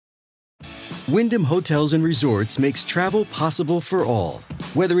Wyndham Hotels and Resorts makes travel possible for all.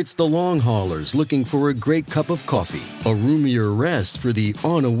 Whether it's the long haulers looking for a great cup of coffee, a roomier rest for the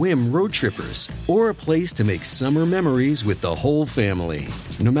on-a-whim road trippers, or a place to make summer memories with the whole family.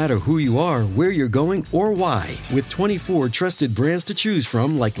 No matter who you are, where you're going, or why, with 24 trusted brands to choose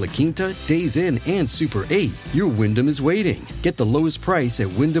from like La Quinta, Days Inn, and Super 8, your Wyndham is waiting. Get the lowest price at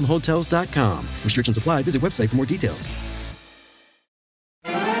WyndhamHotels.com. Restrictions apply. Visit website for more details.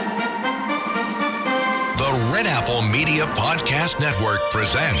 The Red Apple Media Podcast Network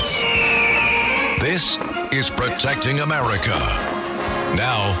presents This is Protecting America.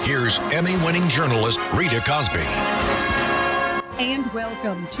 Now, here's Emmy-winning journalist Rita Cosby. And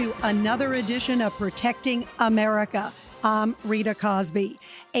welcome to another edition of Protecting America. I'm Rita Cosby.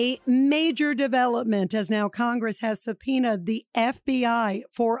 A major development as now Congress has subpoenaed the FBI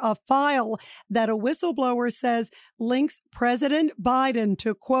for a file that a whistleblower says links President Biden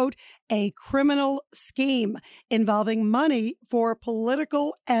to, quote, a criminal scheme involving money for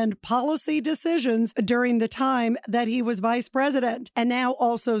political and policy decisions during the time that he was vice president. And now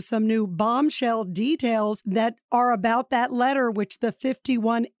also some new bombshell details that are about that letter which the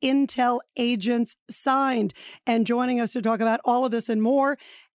 51 intel agents signed. And joining us to talk about all of this and more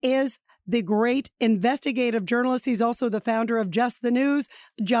is the great investigative journalist. He's also the founder of Just the News,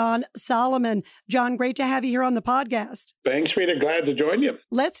 John Solomon. John, great to have you here on the podcast. Thanks, Rita. Glad to join you.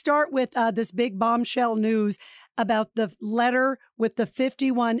 Let's start with this big bombshell news about the letter with the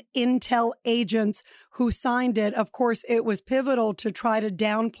 51 intel agents who signed it. Of course, it was pivotal to try to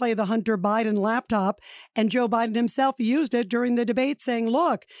downplay the Hunter Biden laptop. And Joe Biden himself used it during the debate saying,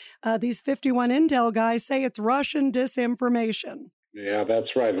 look, these 51 intel guys say it's Russian disinformation. Yeah, that's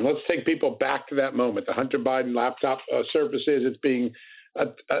right. And let's take people back to that moment. The Hunter Biden laptop surfaces. It's being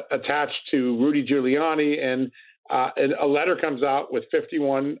attached to Rudy Giuliani, and a letter comes out with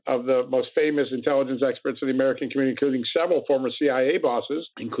 51 of the most famous intelligence experts of the American community, including several former CIA bosses,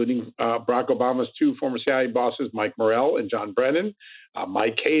 including Barack Obama's two former CIA bosses, Mike Morell and John Brennan,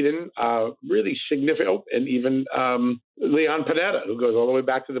 Mike Hayden, really significant, and even Leon Panetta, who goes all the way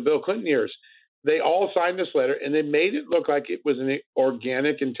back to the Bill Clinton years. They all signed this letter, and they made it look like it was an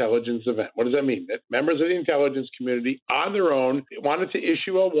organic intelligence event. What does that mean? That members of the intelligence community on their own wanted to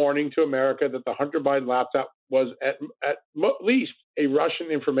issue a warning to America that the Hunter Biden laptop was at least a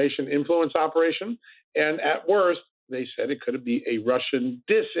Russian information influence operation, and at worst, they said it could be a Russian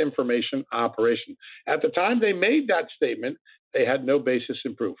disinformation operation. At the time they made that statement, they had no basis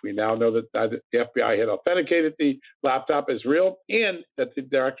in proof. We now know that the FBI had authenticated the laptop as real, and that the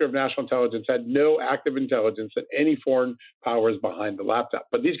Director of National Intelligence had no active intelligence that any foreign power is behind the laptop.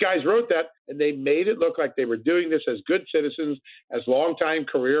 But these guys wrote that, and they made it look like they were doing this as good citizens, as longtime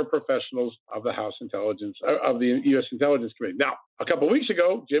career professionals of the House Intelligence, of the U.S. Intelligence Committee. Now, a couple of weeks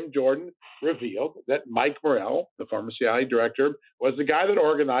ago, Jim Jordan revealed that Mike Morell, the former CIA director, was the guy that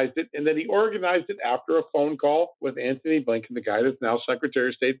organized it, and that he organized it after a phone call with Anthony Blinken, the guy that's now Secretary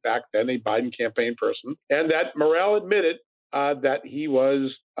of State, back then a Biden campaign person, and that Morell admitted that he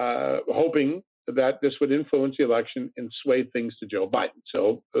was hoping that this would influence the election and sway things to Joe Biden.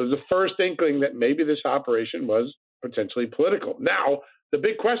 So it was the first inkling that maybe this operation was potentially political. Now, the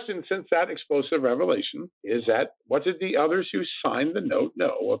big question since that explosive revelation is that what did the others who signed the note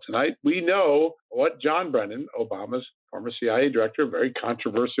know? Well, tonight we know what John Brennan, Obama's former CIA director, a very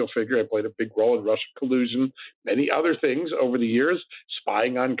controversial figure, had played a big role in Russian collusion, many other things over the years,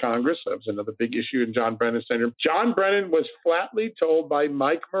 spying on Congress. That was another big issue in John Brennan's tenure. John Brennan was flatly told by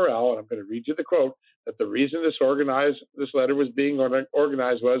Mike Morell, and I'm going to read you the quote, that the reason this letter was being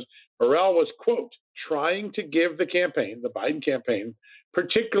organized was Morell was, quote, trying to give the campaign, the Biden campaign,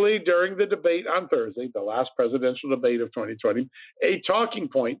 particularly during the debate on Thursday, the last presidential debate of 2020, a talking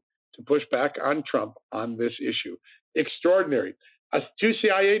point to push back on Trump on this issue. Extraordinary. Two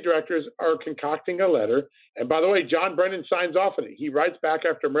CIA directors are concocting a letter. And by the way, John Brennan signs off on it. He writes back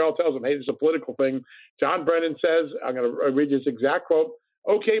after Morell tells him, hey, this is a political thing. John Brennan says, I'm going to read his exact quote.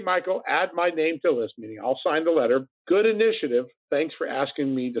 Okay, Michael, add my name to the list, meaning I'll sign the letter. Good initiative. Thanks for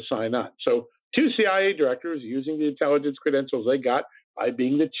asking me to sign on. So two CIA directors using the intelligence credentials they got by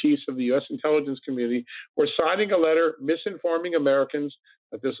being the chiefs of the U.S. intelligence community were signing a letter misinforming Americans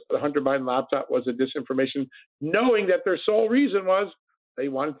that this Hunter Biden laptop was a disinformation, knowing that their sole reason was they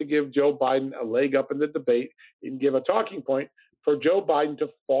wanted to give Joe Biden a leg up in the debate and give a talking point for Joe Biden to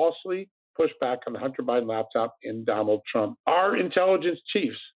falsely push back on the Hunter Biden laptop and Donald Trump. Our intelligence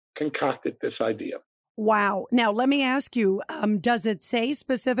chiefs concocted this idea. Wow. Now, let me ask you, does it say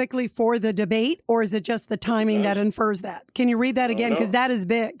specifically for the debate, or is it just the timing that infers that? Can you read that again? Because that is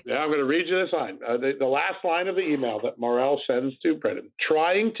big. Yeah, I'm going to read you this line. The last line of the email that Morell sends to Brennan,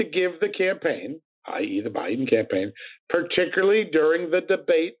 trying to give the campaign, i.e. the Biden campaign, particularly during the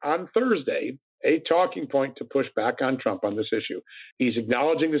debate on Thursday, a talking point to push back on Trump on this issue. He's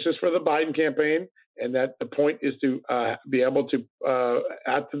acknowledging this is for the Biden campaign and that the point is to be able to,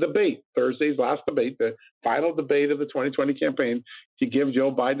 at the debate, Thursday's last debate, the final debate of the 2020 campaign, to give Joe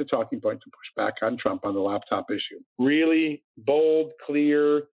Biden a talking point to push back on Trump on the laptop issue. Really bold,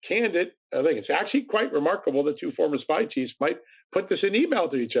 clear, candid. I think it's actually quite remarkable that two former spy chiefs might put this in email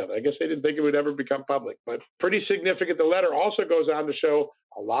to each other. I guess they didn't think it would ever become public, but pretty significant. The letter also goes on to show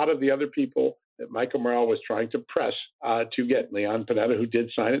a lot of the other people that Michael Morell was trying to press to get. Leon Panetta, who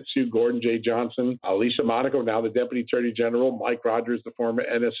did sign it, Sue Gordon, Jay Johnson, Lisa Monaco, now the Deputy Attorney General, Mike Rogers, the former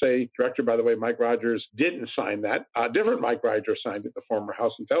NSA Director. By the way, Mike Rogers didn't sign that. Different Mike Rogers signed it, the former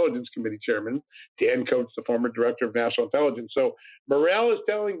House Intelligence Committee Chairman, Dan Coates, the former Director of National Intelligence. So Morell is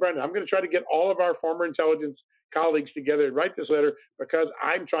telling Brennan, I'm going to try to get all of our former intelligence colleagues together and write this letter because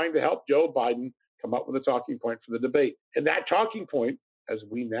I'm trying to help Joe Biden come up with a talking point for the debate. And that talking point, as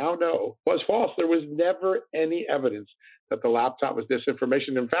we now know, was false. There was never any evidence that the laptop was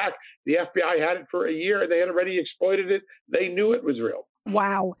disinformation. In fact, the FBI had it for a year and they had already exploited it. They knew it was real.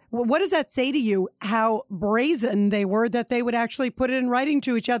 Wow. Well, what does that say to you, how brazen they were that they would actually put it in writing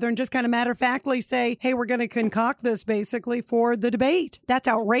to each other and just kind of matter-of-factly say, hey, we're going to concoct this basically for the debate? That's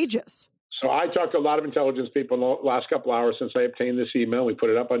outrageous. So I talked to a lot of intelligence people in the last couple hours since I obtained this email. We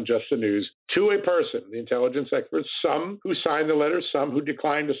put it up on Just the News. To a person, the intelligence experts, some who signed the letter, some who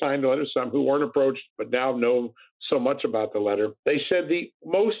declined to sign the letter, some who weren't approached but now know so much about the letter. They said the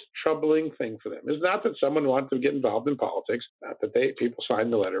most troubling thing for them is not that someone wanted to get involved in politics, not that people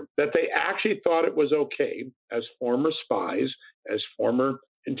signed the letter, that they actually thought it was okay as former spies, as former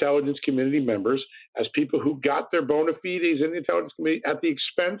intelligence community members, as people who got their bona fides in the intelligence community at the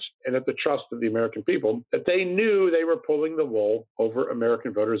expense and at the trust of the American people, that they knew they were pulling the wool over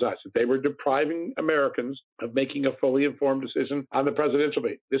American voters' eyes, that they were depriving Americans of making a fully informed decision on the presidential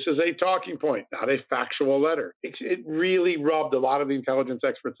debate. This is a talking point, not a factual letter. It really rubbed a lot of the intelligence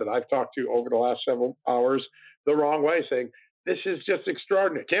experts that I've talked to over the last several hours the wrong way, saying, this is just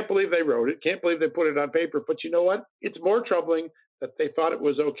extraordinary. Can't believe they wrote it. Can't believe they put it on paper. But you know what? It's more troubling that they thought it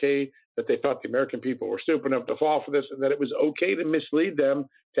was okay, that they thought the American people were stupid enough to fall for this, and that it was okay to mislead them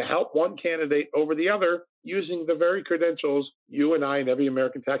to help one candidate over the other using the very credentials you and I and every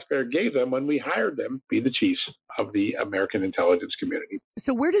American taxpayer gave them when we hired them to be the chiefs of the American intelligence community.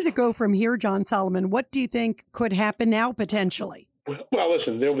 So where does it go from here, John Solomon? What do you think could happen now potentially? Well,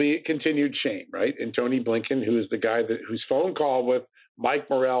 listen, there'll be continued shame, right? And Tony Blinken, who is the guy whose phone call with Mike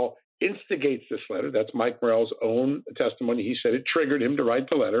Morell instigates this letter. That's Mike Morell's own testimony. He said it triggered him to write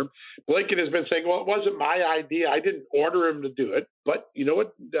the letter. Blinken has been saying, well, it wasn't my idea. I didn't order him to do it. But you know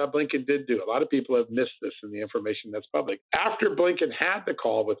what Blinken did do? A lot of people have missed this in the information that's public. After Blinken had the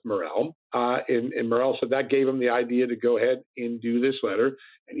call with Morell, and Morell said that gave him the idea to go ahead and do this letter.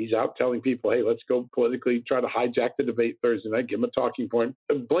 And he's out telling people, hey, let's go politically try to hijack the debate Thursday night, give him a talking point.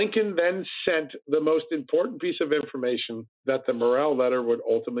 Blinken then sent the most important piece of information that the Morell letter would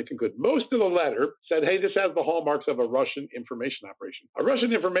ultimately conclude. Most of the letter said, hey, this has the hallmarks of a Russian information operation. A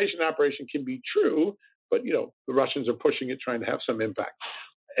Russian information operation can be true, but, you know, the Russians are pushing it, trying to have some impact.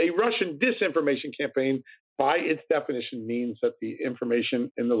 A Russian disinformation campaign, by its definition, means that the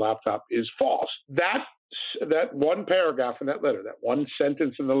information in the laptop is false. That one paragraph in that letter, that one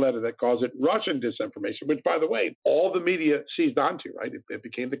sentence in the letter that calls it Russian disinformation, which, by the way, all the media seized onto, right? It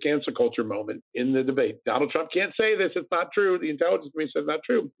became the cancel culture moment in the debate. Donald Trump can't say this. It's not true. The intelligence community said it's not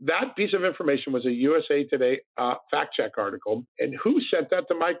true. That piece of information was a USA Today fact check article. And who sent that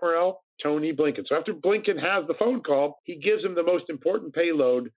to Mike Morell? Tony Blinken. So after Blinken has the phone call, he gives him the most important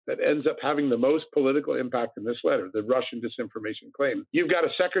payload that ends up having the most political impact in this letter, the Russian disinformation claim. You've got a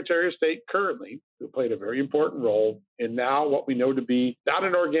Secretary of State currently who played a very important role in now what we know to be not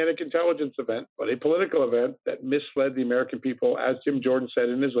an organic intelligence event, but a political event that misled the American people, as Jim Jordan said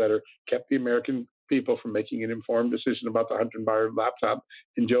in his letter, kept the American people from making an informed decision about the Hunter Biden laptop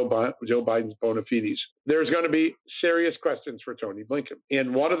and Joe Biden's bona fides. There's going to be serious questions for Tony Blinken.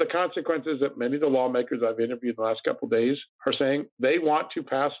 And one of the consequences that many of the lawmakers I've interviewed in the last couple of days are saying they want to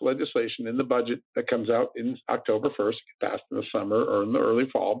pass legislation in the budget that comes out in October 1st, passed in the summer or in the early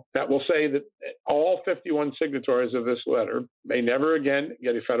fall, that will say that all 51 signatories of this letter may never again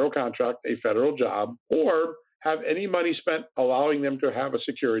get a federal contract, a federal job, or have any money spent allowing them to have a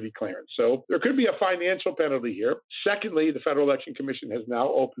security clearance. So there could be a financial penalty here. Secondly, the Federal Election Commission has now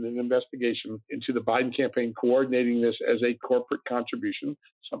opened an investigation into the Biden campaign coordinating this as a corporate contribution,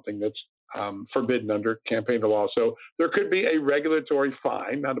 something that's forbidden under campaign law. So there could be a regulatory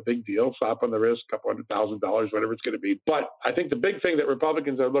fine, not a big deal, slap on the wrist, $200,000, whatever it's going to be. But I think the big thing that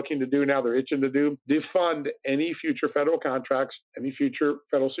Republicans are looking to do now, they're itching to do, defund any future federal contracts, any future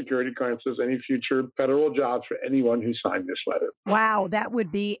federal security clearances, any future federal jobs for anyone who signed this letter. Wow, that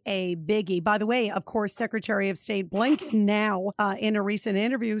would be a biggie. By the way, of course, Secretary of State Blinken now in a recent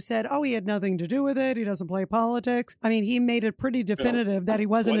interview said, he had nothing to do with it. He doesn't play politics. I mean, he made it pretty definitive that he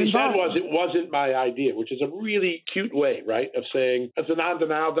wasn't involved. What he said was, it wasn't my idea, which is a really cute way, right, of saying it's a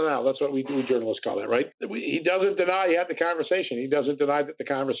non-denial denial. That's what we journalists call it, right? He doesn't deny he had the conversation. He doesn't deny that the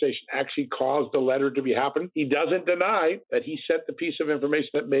conversation actually caused the letter to be happen. He doesn't deny that he sent the piece of information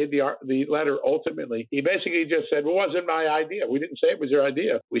that made the letter ultimately. He basically just said, well, it wasn't my idea. We didn't say it was your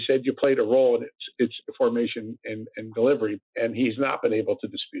idea. We said you played a role in its formation and delivery, and he's not been able to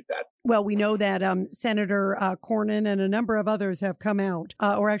dispute that. Well, we know that Senator Cornyn and a number of others have come out,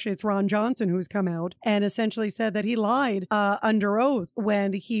 or actually it's Ron Johnson who's come out and essentially said that he lied under oath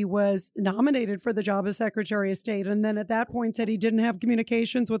when he was nominated for the job as Secretary of State. And then at that point said he didn't have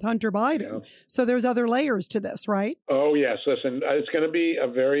communications with Hunter Biden. Yeah. So there's other layers to this, right? Oh, yes. Listen, it's going to be a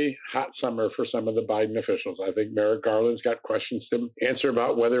very hot summer for some of the Biden officials. I think Merrick Garland's got questions to answer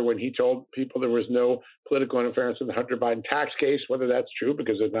about whether when he told people there was no political interference in the Hunter Biden tax case, whether that's true,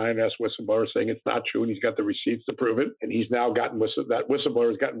 because the IRS whistleblower saying it's not true, and he's got the receipts to prove it. And he's now gotten that whistleblower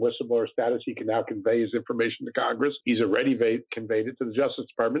has gotten whistleblower status. He can now convey his information to Congress. He's already conveyed it to the Justice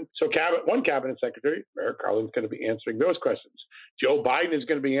Department. So one cabinet secretary, Merrick Garland's going to be answering those questions. Joe Biden is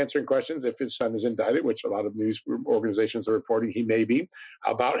going to be answering questions if his son is indicted, which a lot of news organizations are reporting he may be,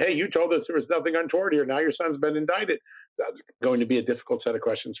 about, hey, you told us there was nothing untoward here. Now your son's been indicted. That's going to be a difficult set of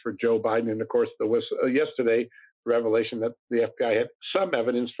questions for Joe Biden. And of course, yesterday, revelation that the FBI had some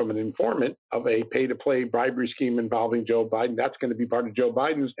evidence from an informant of a pay-to-play bribery scheme involving Joe Biden. That's going to be part of Joe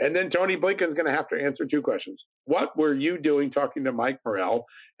Biden's. And then Tony Blinken's going to have to answer two questions. What were you doing talking to Mike Morell?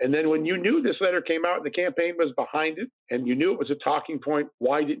 And then when you knew this letter came out and the campaign was behind it and you knew it was a talking point,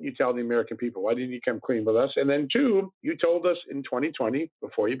 why didn't you tell the American people? Why didn't you come clean with us? And then two, you told us in 2020,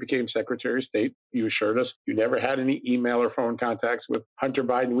 before you became Secretary of State, you assured us you never had any email or phone contacts with Hunter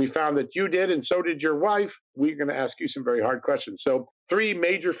Biden. We found that you did, and so did your wife. We're going to ask you some very hard questions. So three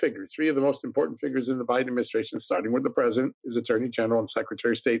major figures, three of the most important figures in the Biden administration, starting with the president, his attorney general, and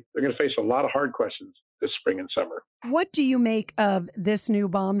secretary of state. They're going to face a lot of hard questions this spring and summer. What do you make of this new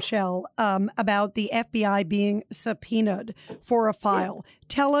bombshell about the FBI being subpoenaed for a file?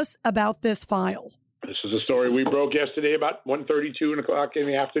 Tell us about this file. This is a story we broke yesterday about 1:32 in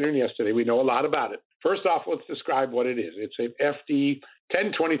the afternoon yesterday. We know a lot about it. First off, let's describe what it is. It's a FD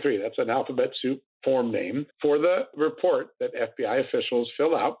 1023. That's an alphabet soup form name for the report that FBI officials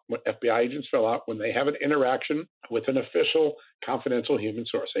fill out, what FBI agents fill out when they have an interaction with an official confidential human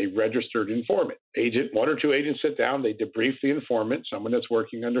source, a registered informant. One or two agents sit down, they debrief the informant, someone that's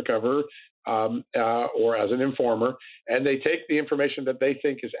working undercover or as an informer, and they take the information that they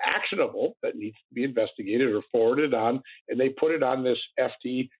think is actionable, that needs to be investigated or forwarded on, and they put it on this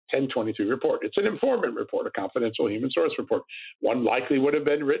FD 1023 report. It's an informant report, a confidential human source report. One likely would have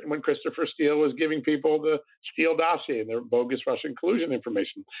been written when Christopher Steele was giving people the Steele dossier and their bogus Russian collusion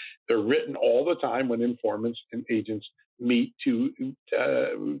information. They're written all the time when informants and agents meet to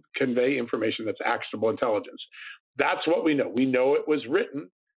convey information that's actionable intelligence. That's what we know. We know it was written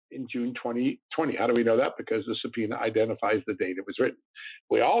in June 2020. How do we know that? Because the subpoena identifies the date it was written.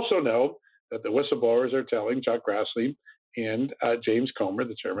 We also know that the whistleblowers are telling Chuck Grassley and James Comer,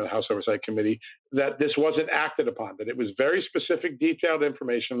 the chairman of the House Oversight Committee, that this wasn't acted upon, that it was very specific, detailed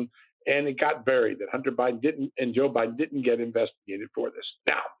information, and it got buried, that Hunter Biden didn't and Joe Biden didn't get investigated for this.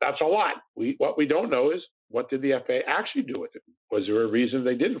 Now, that's a lot. What we don't know is, what did the FAA actually do with it? Was there a reason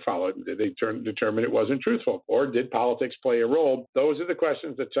they didn't follow it? Did they determine it wasn't truthful? Or did politics play a role? Those are the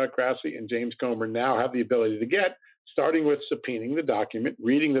questions that Chuck Grassley and James Comer now have the ability to get, starting with subpoenaing the document,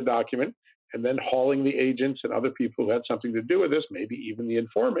 reading the document, and then hauling the agents and other people who had something to do with this, maybe even the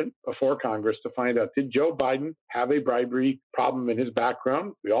informant, before Congress to find out, did Joe Biden have a bribery problem in his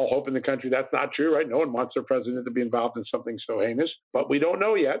background? We all hope in the country that's not true, right? No one wants their president to be involved in something so heinous, but we don't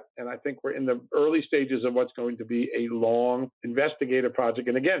know yet. And I think we're in the early stages of what's going to be a long investigative project.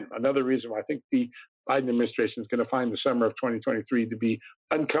 And again, another reason why I think the Biden administration is going to find the summer of 2023 to be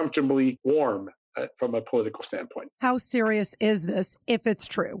uncomfortably warm from a political standpoint. How serious is this if it's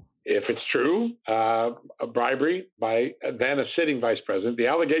true? If it's true, a bribery by then a sitting vice president. The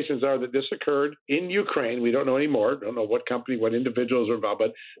allegations are that this occurred in Ukraine. We don't know anymore. Don't know what company, what individuals are involved,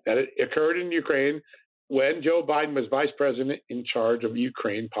 but that it occurred in Ukraine when Joe Biden was vice president in charge of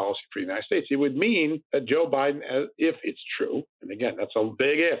Ukraine policy for the United States. It would mean that Joe Biden, if it's true, and again, that's a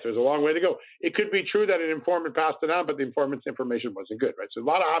big if, there's a long way to go. It could be true that an informant passed it on, but the informant's information wasn't good, right? So a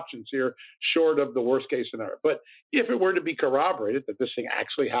lot of options here short of the worst case scenario. But if it were to be corroborated that this thing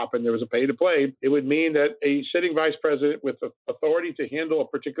actually happened, there was a pay to play, it would mean that a sitting vice president with authority to handle a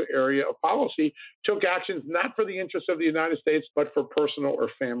particular area of policy took actions not for the interests of the United States, but for personal or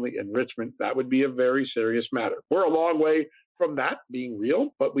family enrichment. That would be a very serious matter. We're a long way from that being real,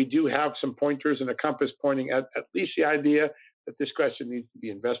 but we do have some pointers and a compass pointing at least the idea that this question needs to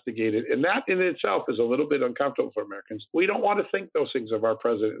be investigated. And that in itself is a little bit uncomfortable for Americans. We don't want to think those things of our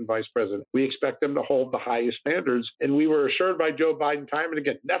president and vice president. We expect them to hold the highest standards. And we were assured by Joe Biden time and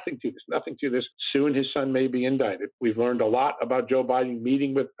again, nothing to this. Soon his son may be indicted. We've learned a lot about Joe Biden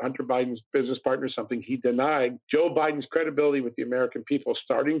meeting with Hunter Biden's business partner, something he denied. Joe Biden's credibility with the American people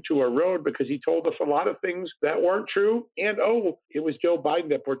starting to erode because he told us a lot of things that weren't true. And it was Joe Biden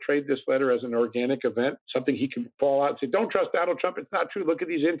that portrayed this letter as an organic event, something he could fall out and say, don't trust Donald Trump. It's not true. Look at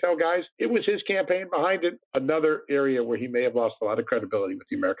these intel guys. It was his campaign behind it. Another area where he may have lost a lot of credibility with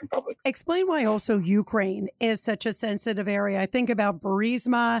the American public. Explain why also Ukraine is such a sensitive area. I think about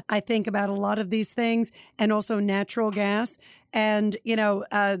Burisma. I think about a lot of these things and also natural gas. And,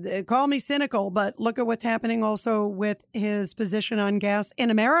 call me cynical, but look at what's happening also with his position on gas in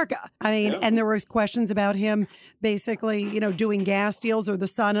America. I mean, and there was questions about him basically, doing gas deals, or the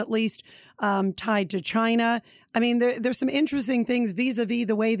son at least, tied to China. I mean, there's some interesting things vis-a-vis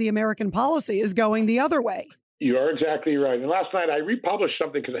the way the American policy is going the other way. You are exactly right. And last night I republished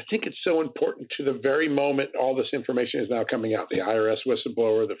something because I think it's so important to the very moment all this information is now coming out. The IRS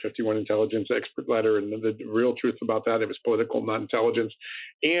whistleblower, the 51 intelligence expert letter, and the real truth about that, it was political, not intelligence,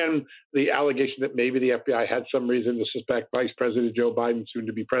 and the allegation that maybe the FBI had some reason to suspect Vice President Joe Biden, soon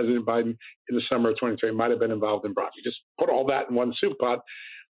to be President Biden, in the summer of 2020 might have been involved in bribery. Just put all that in one soup pot.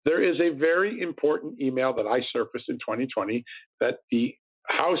 There is a very important email that I surfaced in 2020 that the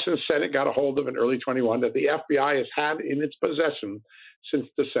House and Senate got a hold of in early 21 that the FBI has had in its possession since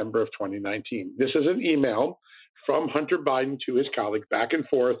December of 2019. This is an email from Hunter Biden to his colleague back and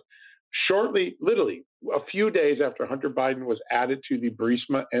forth shortly, literally a few days after Hunter Biden was added to the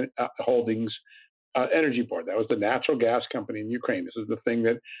Burisma Holdings Energy Board. That was the natural gas company in Ukraine. This is the thing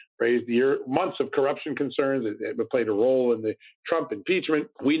that raised months of corruption concerns. It played a role in the Trump impeachment.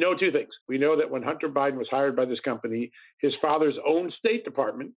 We know two things. We know that when Hunter Biden was hired by this company, his father's own State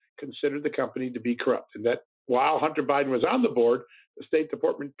Department considered the company to be corrupt, and that while Hunter Biden was on the board, the State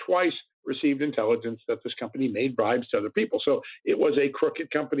Department twice received intelligence that this company made bribes to other people. So it was a crooked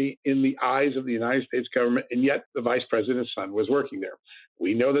company in the eyes of the United States government, and yet the vice president's son was working there.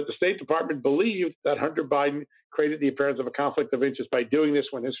 We know that the State Department believed that Hunter Biden created the appearance of a conflict of interest by doing this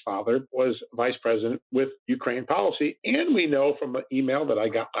when his father was vice president with Ukraine policy. And we know from an email that I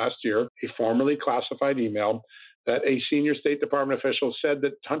got last year, a formerly classified email, that a senior State Department official said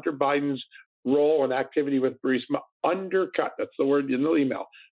that Hunter Biden's role and activity with Burisma undercut, that's the word in the email,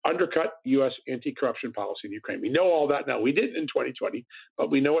 undercut U.S. anti-corruption policy in Ukraine. We know all that now. We didn't in 2020,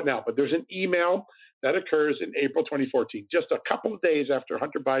 but we know it now. But there's an email that occurs in April 2014, just a couple of days after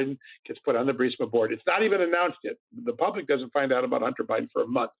Hunter Biden gets put on the Burisma board. It's not even announced yet. The public doesn't find out about Hunter Biden for a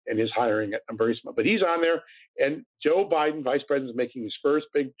month and his hiring at Burisma. But he's on there, and Joe Biden, vice president, is making his first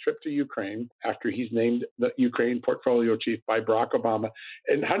big trip to Ukraine after he's named the Ukraine portfolio chief by Barack Obama.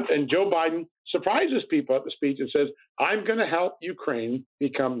 And Joe Biden surprises people at the speech and says, I'm going to help Ukraine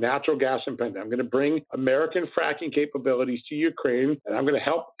become natural gas independent. I'm going to bring American fracking capabilities to Ukraine, and I'm going to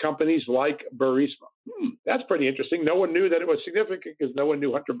help companies like Burisma. That's pretty interesting. No one knew that it was significant because no one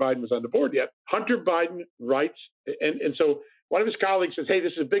knew Hunter Biden was on the board yet. Hunter Biden writes, and so one of his colleagues says, hey,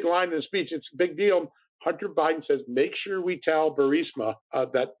 this is a big line in the speech. It's a big deal. Hunter Biden says, make sure we tell Burisma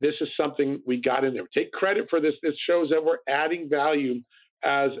that this is something we got in there. Take credit for this. This shows that we're adding value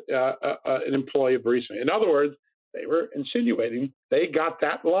as an employee of Burisma. In other words, they were insinuating they got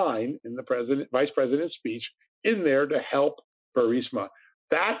that line in the vice president's speech in there to help Burisma.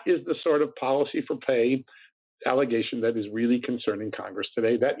 That is the sort of policy for pay allegation that is really concerning Congress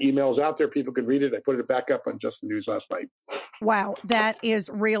today. That email is out there. People can read it. I put it back up on Just the News last night. Wow, that is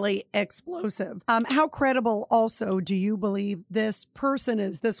really explosive. How credible also do you believe this person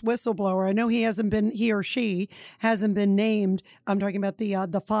is, this whistleblower? I know he or she hasn't been named. I'm talking about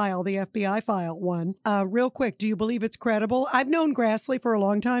the file, the FBI file one. Real quick, do you believe it's credible? I've known Grassley for a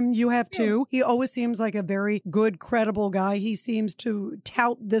long time. You have too. He always seems like a very good, credible guy. He seems to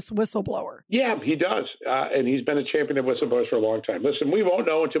tout this whistleblower. Yeah, he does. And he's been a champion of whistleblowers for a long time. Listen, we won't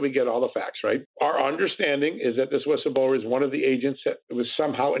know until we get all the facts, right? Our understanding is that this whistleblower is one of the agents that was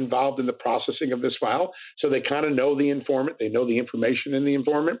somehow involved in the processing of this file. So they kind of know the informant. They know the information in the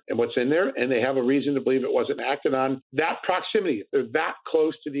informant and what's in there, and they have a reason to believe it wasn't acted on. That proximity, if they're that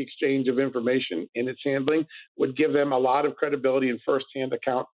close to the exchange of information in its handling, would give them a lot of credibility and firsthand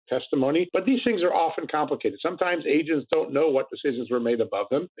account testimony. But these things are often complicated. Sometimes agents don't know what decisions were made above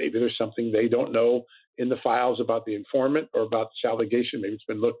them. Maybe there's something they don't know in the files about the informant or about this allegation. Maybe it's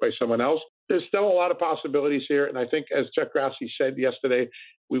been looked by someone else. There's still a lot of possibilities here. And I think, as Chuck Grassley said yesterday,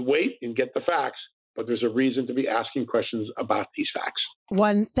 we wait and get the facts, but there's a reason to be asking questions about these facts.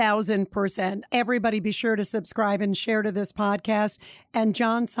 1,000%. Everybody be sure to subscribe and share to this podcast. And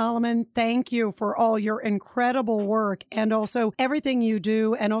John Solomon, thank you for all your incredible work and also everything you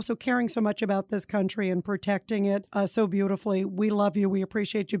do and also caring so much about this country and protecting it so beautifully. We love you. We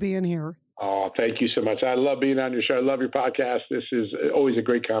appreciate you being here. Oh, thank you so much. I love being on your show. I love your podcast. This is always a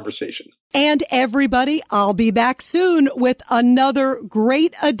great conversation. And everybody, I'll be back soon with another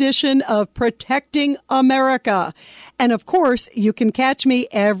great edition of Protecting America. And of course, you can catch me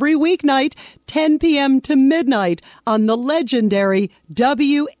every weeknight, 10 p.m. to midnight on the legendary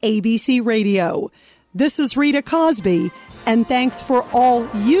WABC Radio. This is Rita Cosby, and thanks for all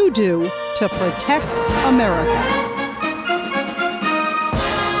you do to protect America.